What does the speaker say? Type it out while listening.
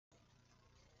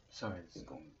Sorry, this is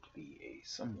going to be a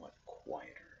somewhat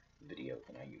quieter video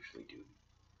than I usually do.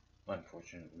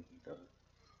 Unfortunately, the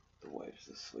wife's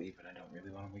asleep and I don't really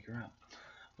want to wake her up.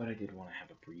 But I did want to have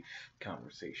a brief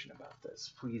conversation about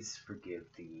this. Please forgive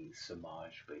the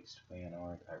Samaj-based fan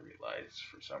art. I realize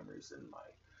for some reason my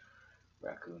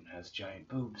raccoon has giant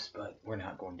boobs, but we're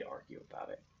not going to argue about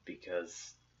it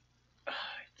because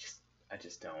I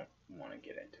just don't want to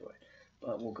get into it.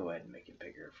 But we'll go ahead and make it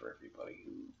bigger for everybody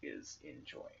who is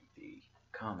enjoying the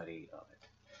comedy of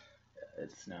it.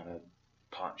 It's not a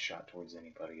pot shot towards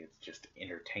anybody. It's just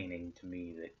entertaining to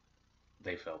me that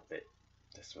they felt that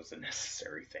this was a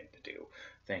necessary thing to do.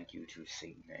 Thank you to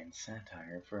Satan and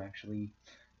Satire for actually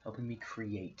helping me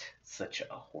create such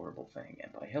a horrible thing.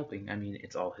 And by helping, I mean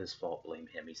it's all his fault. Blame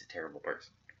him. He's a terrible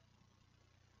person.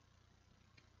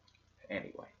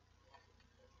 Anyway.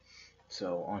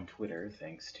 So on Twitter,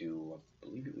 thanks to, I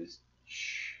believe it was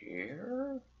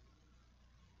Chair?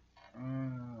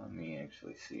 Let me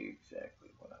actually see exactly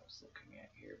what I was looking at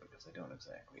here because I don't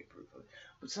exactly approve of it.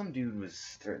 But some dude was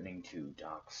threatening to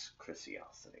dox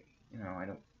Chrisiosity. I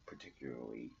don't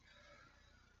particularly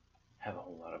have a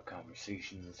whole lot of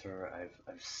conversations with her.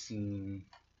 I've seen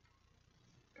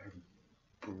her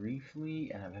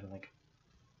briefly, and I've had like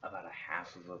about a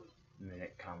half of a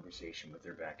minute conversation with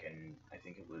her back in, I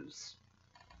think it was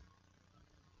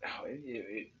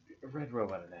Red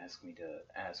Robot had asked me to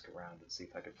ask around and see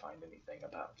if I could find anything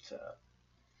about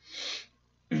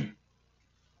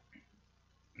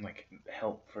like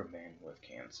help for men with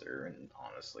cancer, and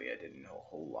honestly I didn't know a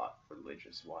whole lot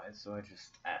religious wise, so I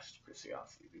just asked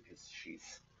Chrisiosity because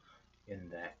she's in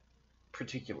that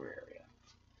particular area.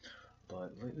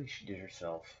 But lately she did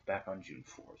herself back on June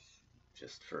 4th,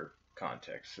 just for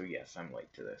context, so yes, I'm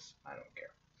late to this, I don't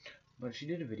care. But she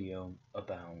did a video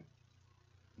about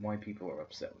why people are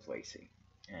upset with Lacey,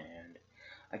 and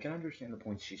I can understand the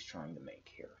points she's trying to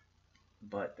make here,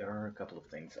 but there are a couple of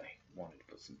things I wanted to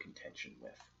put some contention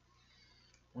with.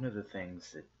 One of the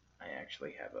things that I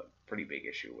actually have a pretty big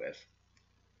issue with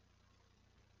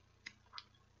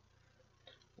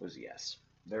was, yes,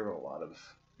 there are a lot of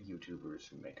YouTubers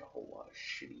who make a whole lot of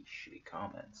shitty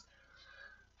comments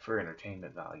for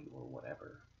entertainment value or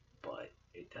whatever, but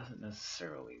it doesn't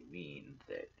necessarily mean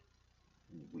that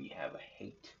we have a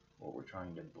hate or we're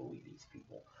trying to bully these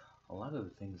people. A lot of the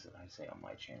things that I say on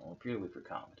my channel are purely for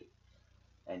comedy.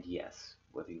 And yes,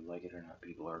 whether you like it or not,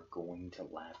 people are going to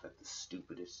laugh at the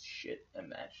stupidest shit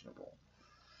imaginable.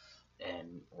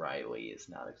 And Riley is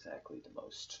not exactly the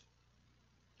most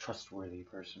trustworthy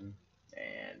person,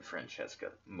 and Francesca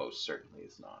most certainly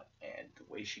is not. And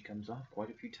the way she comes off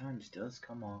quite a few times does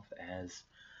come off as,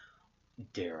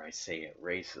 dare I say it,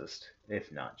 racist,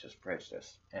 if not just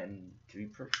prejudiced. And to be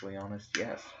perfectly honest,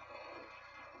 yes.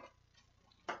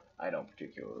 I don't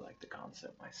particularly like the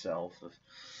concept myself of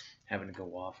having to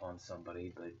go off on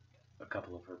somebody, but a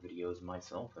couple of her videos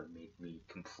myself have made me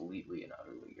completely and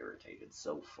utterly irritated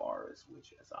so far as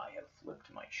I have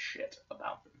flipped my shit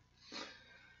about them.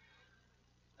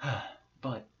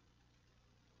 But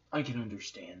I can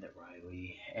understand that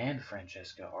Riley and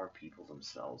Francesca are people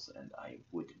themselves, and I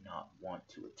would not want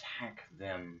to attack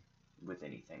them with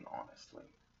anything, honestly.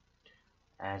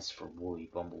 As for Woolly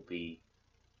Bumblebee,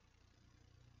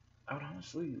 I would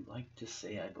honestly like to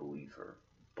say I believe her,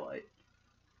 but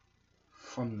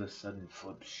from the sudden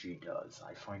flips she does,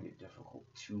 I find it difficult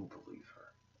to believe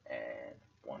her. And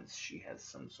once she has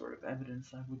some sort of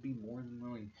evidence, I would be more than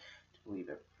willing to believe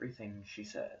everything she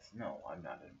says. No, I'm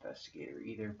not an investigator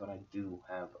either, but I do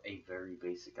have a very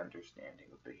basic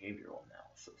understanding of behavioral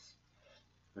analysis,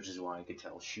 which is why I could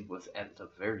tell she was at the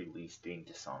very least being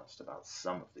dishonest about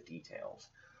some of the details.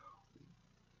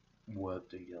 What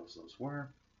details those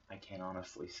were, I can't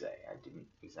honestly say. I didn't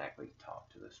exactly talk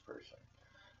to this person.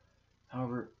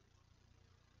 However,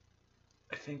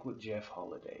 I think what Jeff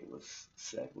Holiday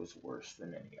said was worse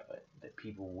than any of it. That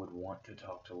people would want to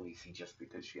talk to Lacey just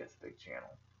because she has a big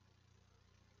channel.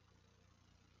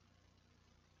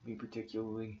 Me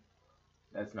particularly,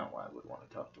 that's not why I would want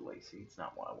to talk to Lacey. It's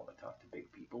not why I want to talk to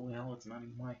big people. Hell, it's not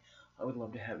even why I would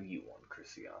love to have you on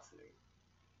Chrisiosity.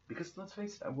 Because let's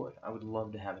face it, I would. I would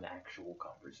love to have an actual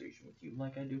conversation with you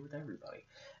like I do with everybody.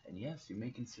 And yes, you may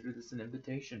consider this an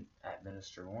invitation. At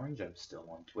Minister Orange, I'm still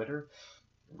on Twitter.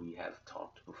 We have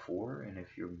talked before, and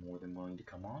if you're more than willing to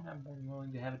come on, I'm more than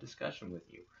willing to have a discussion with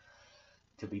you.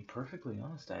 To be perfectly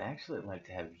honest, I'd actually like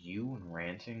to have you and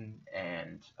Ranting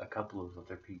and a couple of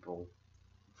other people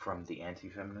from the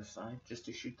anti-feminist side just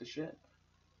to shoot the shit.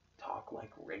 Talk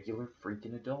like regular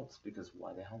freaking adults, because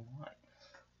why the hell not?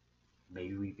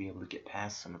 Maybe we'd be able to get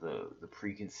past some of the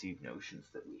preconceived notions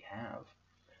that we have.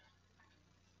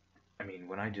 I mean,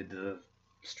 when I did the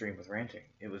stream with ranting,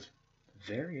 it was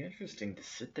very interesting to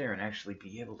sit there and actually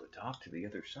be able to talk to the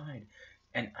other side.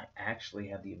 And I actually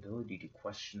had the ability to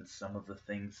question some of the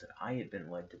things that I had been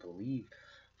led to believe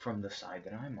from the side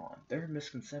that I'm on. There are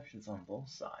misconceptions on both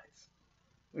sides,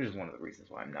 which is one of the reasons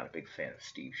why I'm not a big fan of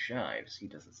Steve Shives. He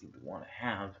doesn't seem to want to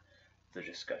have the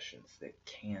discussions that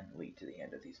can lead to the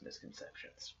end of these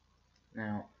misconceptions.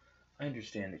 Now, I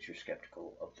understand that you're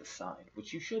skeptical of the side,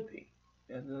 which you should be.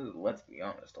 Let's be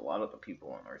honest, a lot of the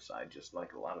people on our side, just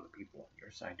like a lot of the people on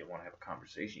your side, don't want to have a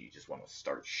conversation. You just want to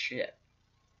start shit.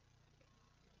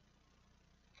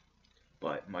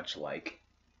 But much like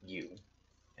you,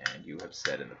 and you have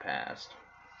said in the past,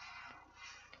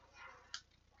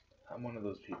 I'm one of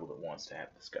those people that wants to have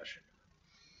a discussion.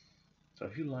 So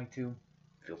if you'd like to,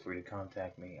 feel free to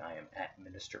contact me. I am at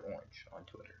Minister Orange on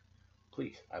Twitter.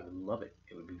 Please, I would love it.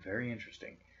 It would be very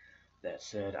interesting. That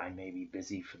said, I may be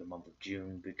busy for the month of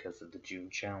June because of the June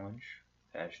Challenge.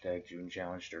 Hashtag June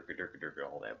Challenge, durka, durka, durka,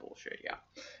 all that bullshit, yeah.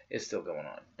 It's still going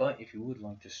on. But if you would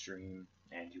like to stream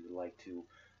and you would like to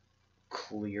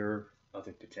clear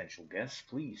other potential guests,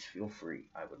 please feel free.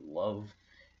 I would love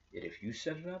it if you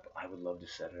set it up. I would love to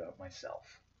set it up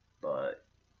myself. But,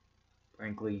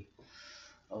 frankly,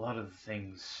 a lot of the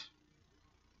things,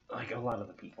 like a lot of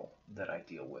the people that I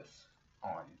deal with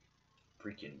on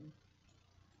freaking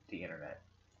the internet,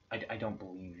 I don't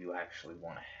believe you actually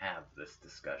want to have this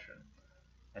discussion.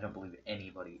 I don't believe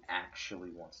anybody actually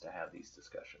wants to have these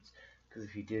discussions. Because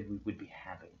if you did, we would be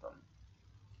having them.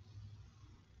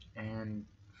 And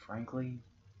frankly,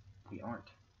 we aren't.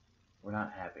 We're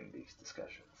not having these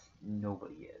discussions.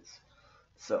 Nobody is.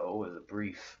 So, as a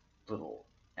brief little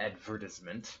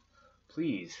advertisement,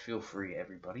 please feel free,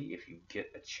 everybody, if you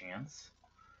get a chance,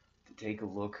 to take a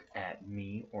look at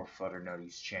me or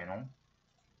Futternutty's channel.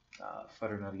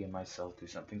 Futternutty and myself do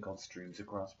something called Streams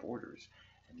Across Borders,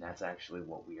 and that's actually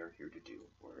what we are here to do.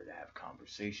 We're here to have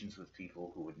conversations with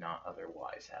people who would not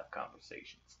otherwise have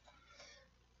conversations.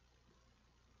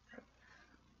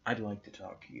 I'd like to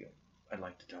talk to you. I'd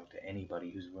like to talk to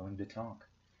anybody who's willing to talk.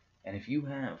 And if you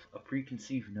have a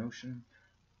preconceived notion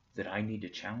that I need to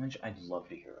challenge, I'd love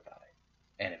to hear about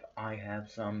it. And if I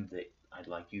have some that I'd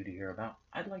like you to hear about,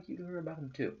 I'd like you to hear about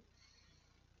them too.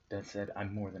 That said,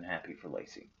 I'm more than happy for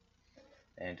Lacey.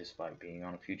 And despite being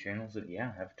on a few channels that,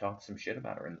 yeah, have talked some shit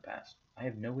about her in the past, I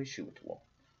have no issue with the woman.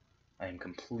 I am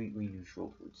completely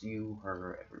neutral towards you,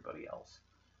 her, everybody else.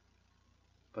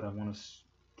 But I want us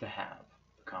to have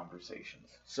conversations.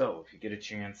 So, if you get a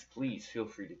chance, please feel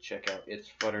free to check out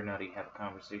It's Futternutty, have a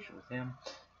conversation with him.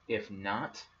 If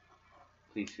not,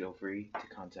 please feel free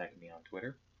to contact me on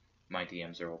Twitter. My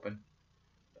DMs are open.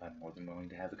 I'm more than willing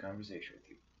to have a conversation with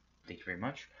you. Thank you very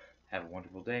much. Have a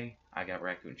wonderful day. I got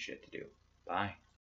raccoon shit to do. Bye.